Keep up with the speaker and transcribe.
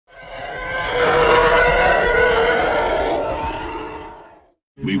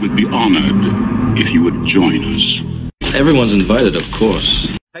We would be honored if you would join us. Everyone's invited, of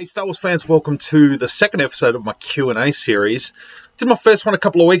course. Hey Star Wars fans, welcome to the second episode of my Q&A series. Did my first one a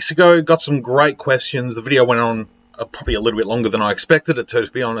couple of weeks ago, got some great questions. The video went on probably a little bit longer than I expected it to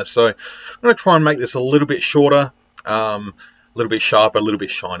be honest. So I'm going to try and make this a little bit shorter, a little bit sharper, a little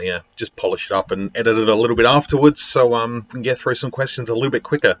bit shinier. Just polish it up and edit it a little bit afterwards so I can get through some questions a little bit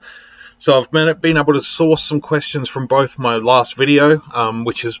quicker. So I've been able to source some questions from both my last video,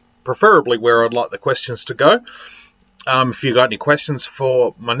 which is preferably where I'd like the questions to go. If you've got any questions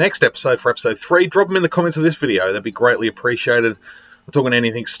for my next episode, for episode 3, drop them in the comments of this video. That'd be greatly appreciated. I'm talking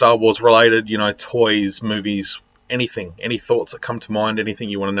anything Star Wars related, you know, toys, movies, anything. Any thoughts that come to mind, anything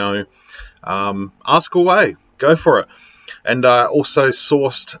you want to know, ask away. Go for it. And I also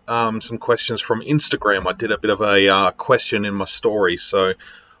sourced some questions from Instagram. I did a bit of a question in my story, so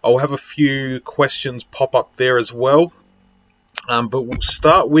I'll have a few questions pop up there as well. But we'll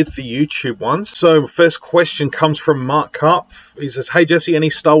start with the YouTube ones. So first question comes from Mark Karp. He says, "Hey Jesse, any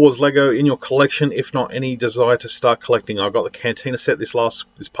Star Wars Lego in your collection? If not, any desire to start collecting? I got the Cantina set this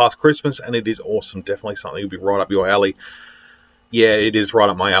past Christmas, and it is awesome. Definitely something that'll be right up your alley." Yeah, it is right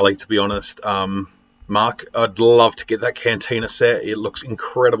up my alley, to be honest. Mark, I'd love to get that Cantina set. It looks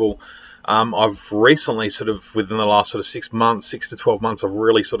incredible. I've recently within the last 6 to 12 months, I've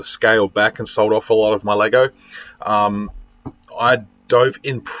really scaled back and sold off a lot of my Lego. I dove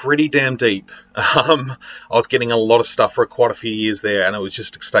in pretty damn deep. I was getting a lot of stuff for quite a few years there, and it was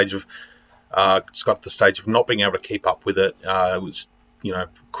just a stage of, it's got to the stage of not being able to keep up with it. It was,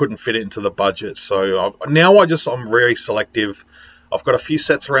 couldn't fit it into the budget. So now I'm very selective. I've got a few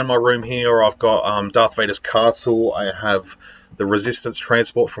sets around my room here. I've got Darth Vader's castle. I have the Resistance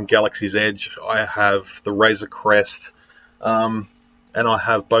transport from Galaxy's Edge. I have the Razor Crest, and I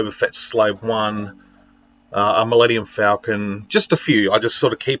have Boba Fett's Slave One. A Millennium Falcon, just a few. I just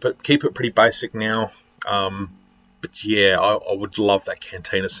keep it pretty basic now. But yeah, I would love that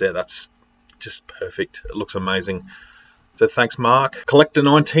Cantina set. That's just perfect. It looks amazing. So thanks, Mark. Collector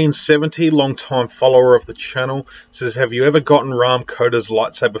 1970, long-time follower of the channel, says, "Have you ever gotten Ram Kota's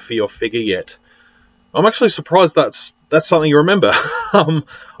lightsaber for your figure yet?" I'm actually surprised that's something you remember.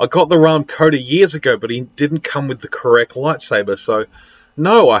 I got the Ram Kota years ago, but he didn't come with the correct lightsaber. So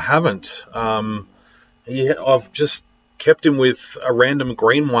no, I haven't. Yeah, I've just kept him with a random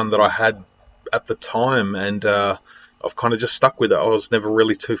green one that I had at the time, and I've kind of just stuck with it. I was never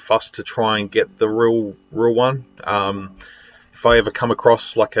really too fussed to try and get the real one. If I ever come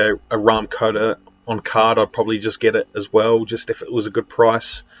across like a Ram Kota on card, I'd probably just get it as well, just if it was a good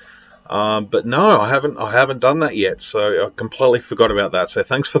price. But no, I haven't done that yet, so I completely forgot about that. So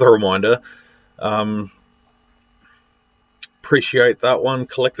thanks for the reminder. Appreciate that one,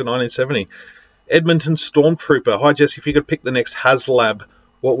 Collector 1970. Edmonton Stormtrooper. "Hi Jesse, if you could pick the next HasLab,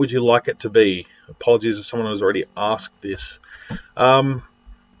 what would you like it to be?" Apologies if someone has already asked this.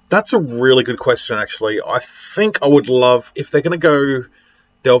 That's a really good question, actually. I think I would love, if they're going to go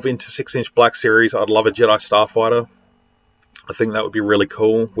delve into 6-inch Black Series, I'd love a Jedi Starfighter. I think that would be really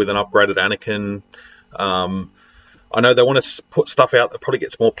cool with an upgraded Anakin. I know they want to put stuff out that probably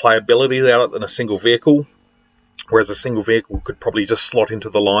gets more playability out of it than a single vehicle, whereas a single vehicle could probably just slot into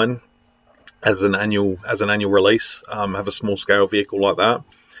the line as an annual release, have a small scale vehicle like that,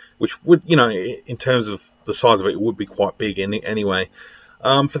 which would, in terms of the size of it, would be quite big anyway.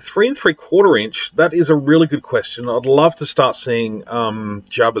 For 3 3/4 inch, that is a really good question. I'd love to start seeing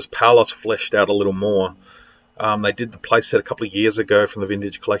Jabba's Palace fleshed out a little more. They did the playset a couple of years ago from the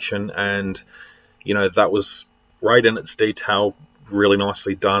Vintage Collection, and that was great in its detail, really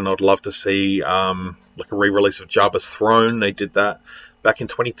nicely done. I'd love to see like a re-release of Jabba's Throne. They did that back in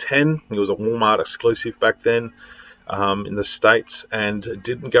 2010. It was a Walmart exclusive back then in the States, and it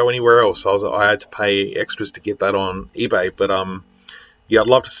didn't go anywhere else. I had to pay extras to get that on eBay. But yeah, I'd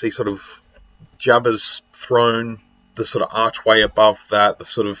love to see Jabba's Throne, the archway above that,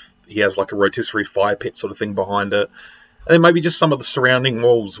 he has like a rotisserie fire pit thing behind it, and then maybe just some of the surrounding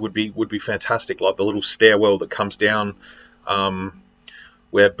walls would be fantastic, like the little stairwell that comes down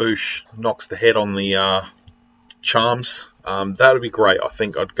where Boosh knocks the head on the charms. That would be great. I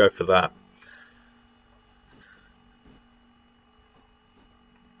think I'd go for that.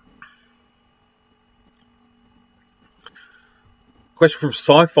 Question from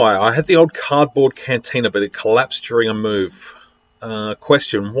Sci-Fi. "I had the old cardboard Cantina, but it collapsed during a move.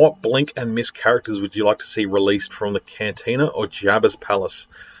 Question, what Blink and Miss characters would you like to see released from the Cantina or Jabba's Palace?"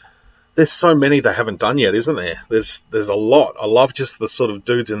 There's so many they haven't done yet, isn't there? There's a lot. I love just the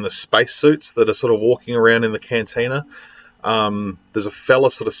dudes in the spacesuits that are walking around in the Cantina. There's a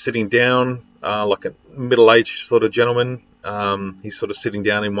fella sort of sitting down, like a middle-aged sort of gentleman. He's sort of sitting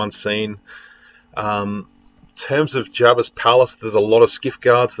down in one scene. In terms of Jabba's palace, there's a lot of skiff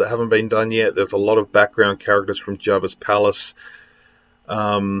guards that haven't been done yet. There's a lot of background characters from Jabba's palace.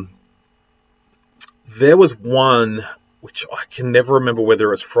 There was one which I can never remember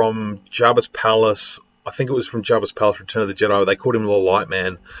whether it's from Jabba's palace. I think it was from Jabba's palace, Return of the Jedi. They called him the Light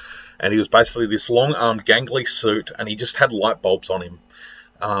Man, and he was basically this long-armed, gangly suit, and he just had light bulbs on him.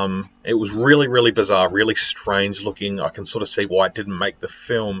 It was really, really bizarre, really strange looking. I can sort of see why it didn't make the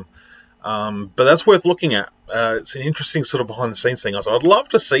film. But that's worth looking at. It's an interesting sort of behind-the-scenes thing. I'd love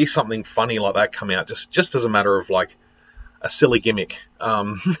to see something funny like that come out, just as a matter of like a silly gimmick.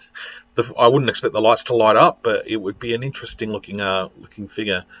 I wouldn't expect the lights to light up, but it would be an interesting looking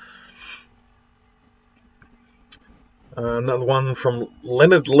figure. Another one from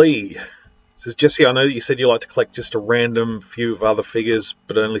Leonard Lee. It says, Jesse, I know that you said you like to collect just a random few of other figures,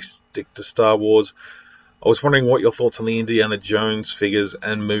 but only stick to Star Wars. I was wondering what your thoughts on the Indiana Jones figures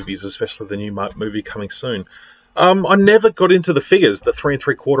and movies, especially the new movie coming soon. I never got into the figures, the 3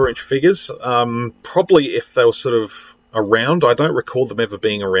 3/4 inch figures. Probably if they were sort of around. I don't recall them ever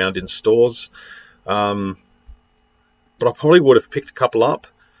being around in stores. But I probably would have picked a couple up.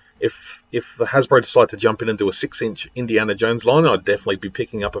 If the Hasbro decided to jump in and do a 6-inch Indiana Jones line, I'd definitely be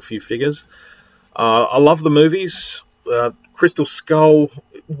picking up a few figures. I love the movies. Crystal Skull,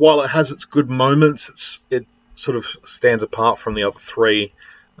 while it has its good moments, it sort of stands apart from the other three.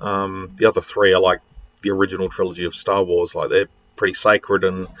 The other three are like the original trilogy of Star Wars. Like, they're pretty sacred,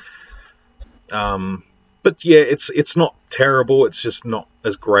 and but yeah, it's not terrible. It's just not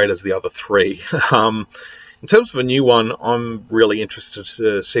as great as the other three. In terms of a new one, I'm really interested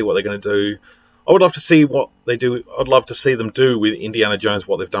to see what they're going to do. I would love to see what they do. I'd love to see them do with Indiana Jones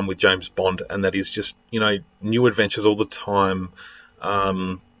what they've done with James Bond, and that is just, new adventures all the time.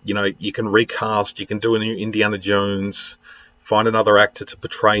 You can recast, you can do a new Indiana Jones, find another actor to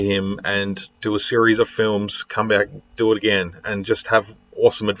portray him, and do a series of films, come back, do it again, and just have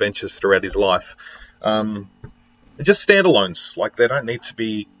awesome adventures throughout his life. Just standalones. Like, they don't need to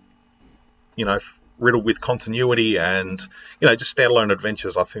be, riddled with continuity, and just standalone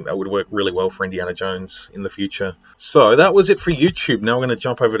adventures. I think that would work really well for Indiana Jones in the future. So that was it for YouTube. Now I'm going to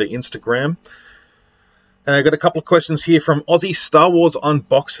jump over to Instagram, and I got a couple of questions here from Aussie Star Wars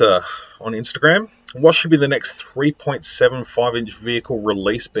Unboxer on Instagram. What should be the next 3.75-inch vehicle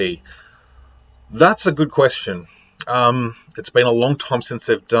release be? That's a good question. It's been a long time since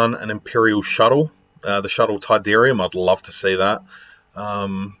they've done an Imperial shuttle, the shuttle Tidarium. I'd love to see that.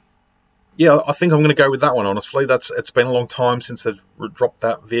 Yeah, I think I'm going to go with that one, honestly. It's been a long time since they've dropped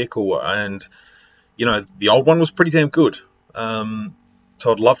that vehicle, and the old one was pretty damn good. So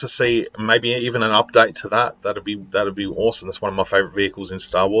I'd love to see maybe even an update to that. That'd be awesome. That's one of my favorite vehicles in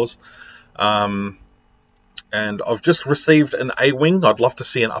Star Wars. And I've just received an A-Wing. I'd love to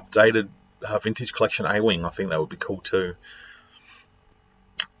see an updated Vintage Collection A-Wing. I think that would be cool too.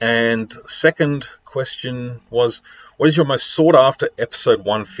 And second question was, what is your most sought after Episode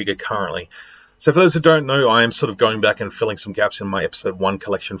 1 figure currently? So for those who don't know, I am sort of going back and filling some gaps in my Episode 1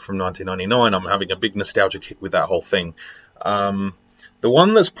 collection from 1999. I'm having a big nostalgia kick with that whole thing. The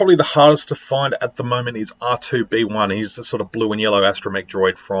one that's probably the hardest to find at the moment is R2B1. He's the sort of blue and yellow astromech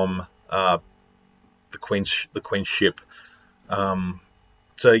droid from the Queen's ship.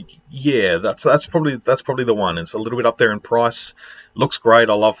 So yeah, that's probably the one. It's a little bit up there in price. Looks great.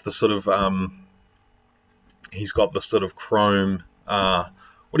 I love the sort of he's got the sort of chrome,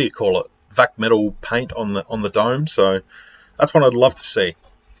 what do you call it? Vac metal paint on the dome. So that's one I'd love to see.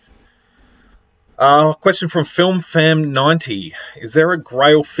 Question from FilmFam90. Is there a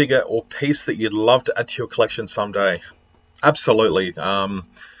Grail figure or piece that you'd love to add to your collection someday? Absolutely.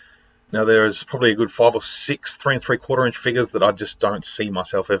 Now there's probably a good 5 or 6 3 3/4 inch figures that I just don't see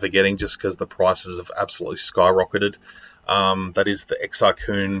myself ever getting, just because the prices have absolutely skyrocketed. That is the Exar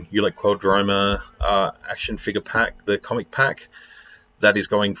Kun Ulic Quadroma action figure pack, the comic pack. That is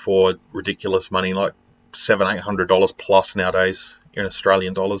going for ridiculous money, like $700-800 plus nowadays in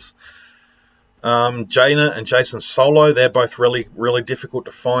Australian dollars. Jaina and Jason Solo, they're both really, really difficult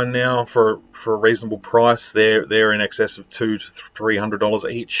to find now for a reasonable price. They're in excess of $200 to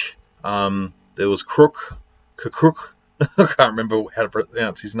 $300 each. There was Crook, I can't remember how to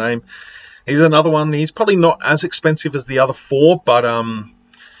pronounce his name. He's another one. He's probably not as expensive as the other 4, but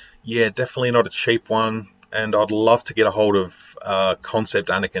yeah, definitely not a cheap one. And I'd love to get a hold of Concept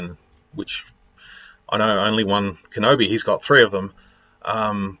Anakin, which I know only one Kenobi. He's got 3 of them.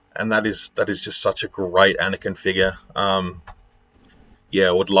 And that is just such a great Anakin figure. Yeah,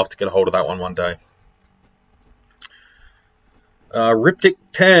 I would love to get a hold of that one day.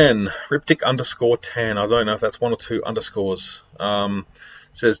 Riptic10, Riptic_10. I don't know if that's one or two underscores.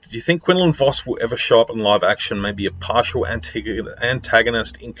 Says, do you think Quinlan Vos will ever show up in live action? Maybe a partial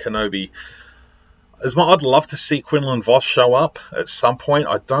antagonist in Kenobi. I'd love to see Quinlan Vos show up at some point.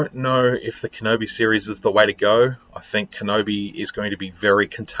 I don't know if the Kenobi series is the way to go. I think Kenobi is going to be very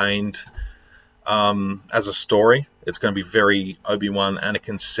contained as a story. It's going to be very Obi-Wan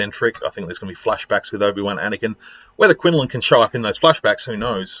Anakin-centric. I think there's going to be flashbacks with Obi-Wan Anakin. Whether Quinlan can show up in those flashbacks, who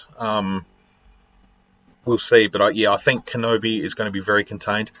knows? We'll see. But yeah, I think Kenobi is going to be very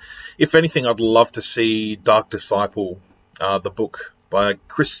contained. If anything, I'd love to see Dark Disciple, the book by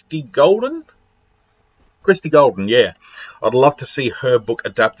Christy Golden, yeah. I'd love to see her book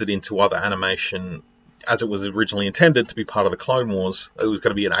adapted into other animation as it was originally intended to be part of the Clone Wars. It was going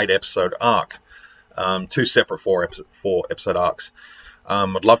to be an 8-episode arc. Two separate 4-episode arcs.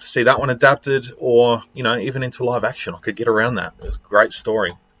 I'd love to see that one adapted, or, you know, even into live action. I could get around that. It was a great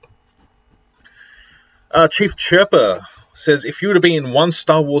story. Chief Chirper says, if you were to be in one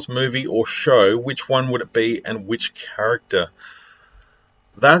Star Wars movie or show, which one would it be and which character?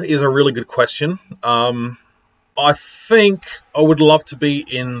 That is a really good question. I think I would love to be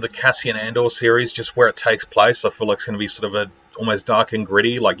in the Cassian Andor series, just where it takes place. I feel like it's going to be sort of almost dark and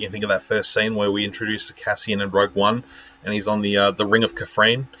gritty. Like, you think of that first scene where we introduced Cassian in Rogue One, and he's on the Ring of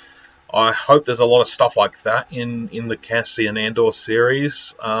Kafrene. I hope there's a lot of stuff like that in the Cassian Andor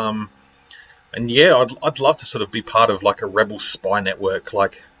series. And yeah, I'd love to sort of be part of like a rebel spy network,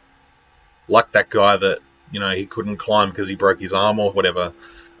 like that guy that, you know, he couldn't climb because he broke his arm or whatever.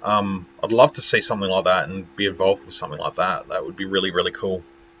 I'd love to see something like that and be involved with something like that. That would be really, really cool.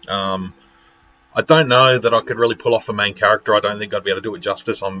 I don't know that I could really pull off a main character. I don't think I'd be able to do it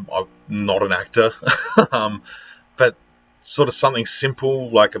justice. I'm not an actor. But sort of something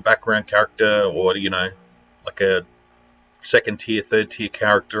simple, like a background character, or, you know, like a second tier, third tier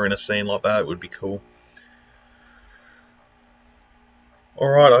character in a scene like that would be cool.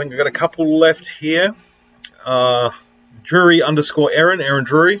 Alright, I think we've got a couple left here. Drury_Erin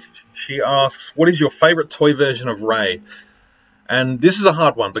Drury, she asks, what is your favourite toy version of Rey? And this is a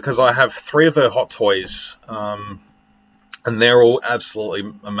hard one because I have 3 of her Hot Toys, and they're all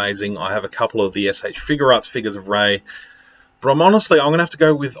absolutely amazing. I have a couple of the SH Figure Arts figures of Rey, but I'm going to have to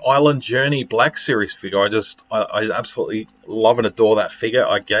go with Island Journey Black Series figure. I absolutely love and adore that figure.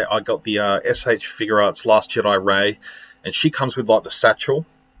 I got the SH Figure Arts Last Jedi Rey, and she comes with like the satchel,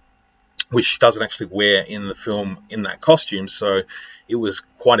 which she doesn't actually wear in the film in that costume, so it was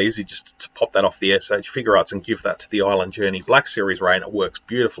quite easy just to pop that off the SH Figure Arts and give that to the Island Journey Black Series Rey, and it works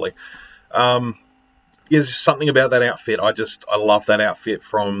beautifully. There's something about that outfit. I love that outfit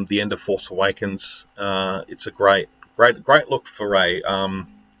from the end of Force Awakens. It's a great look for Rey.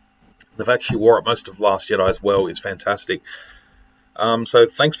 They've actually wore it most of Last Jedi as well. It's fantastic. So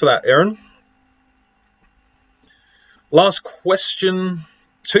thanks for that, Erin. Last question.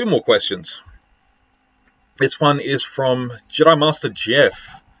 2 more questions. This one is from Jedi Master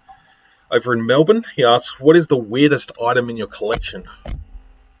Jeff over in Melbourne. He asks, what is the weirdest item in your collection?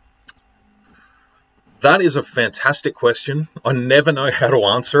 That is a fantastic question. I never know how to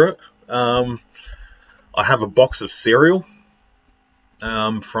answer it. I have a box of cereal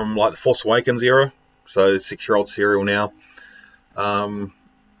from like the Force Awakens era, so 6-year-old cereal now.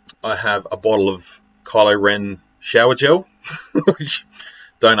 I have a bottle of Kylo Ren shower gel, which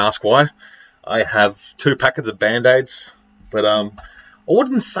don't ask why. I have 2 packets of Band-Aids, but I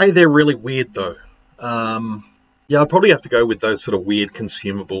wouldn't say they're really weird though. Yeah, I'd probably have to go with those sort of weird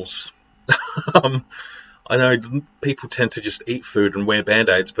consumables. I know people tend to just eat food and wear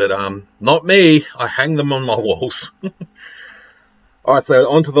Band-Aids, but not me. I hang them on my walls. Alright, so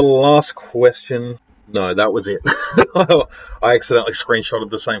on to the last question. No, that was it. I accidentally screenshotted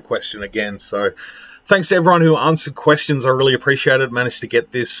the same question again, so thanks to everyone who answered questions. I really appreciate it. Managed to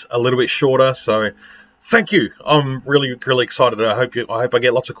get this a little bit shorter, so thank you. I'm really, really excited. I hope I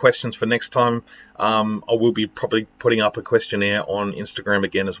get lots of questions for next time. I will be probably putting up a questionnaire on Instagram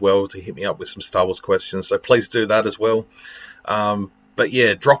again as well to hit me up with some Star Wars questions, so please do that as well. But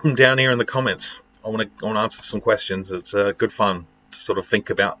yeah, drop them down here in the comments. I want to answer some questions. It's good fun to sort of think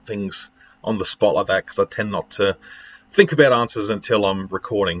about things on the spot like that, because I tend not to think about answers until I'm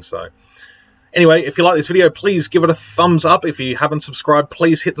recording. So anyway, if you like this video, please give it a thumbs up. If you haven't subscribed,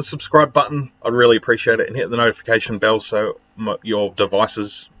 please hit the subscribe button. I'd really appreciate it. And hit the notification bell so your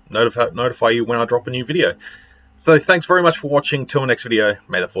devices notify you when I drop a new video. So thanks very much for watching. Till the next video,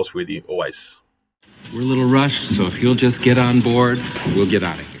 may the Force be with you always. We're a little rushed, so if you'll just get on board, we'll get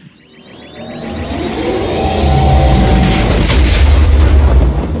out of here.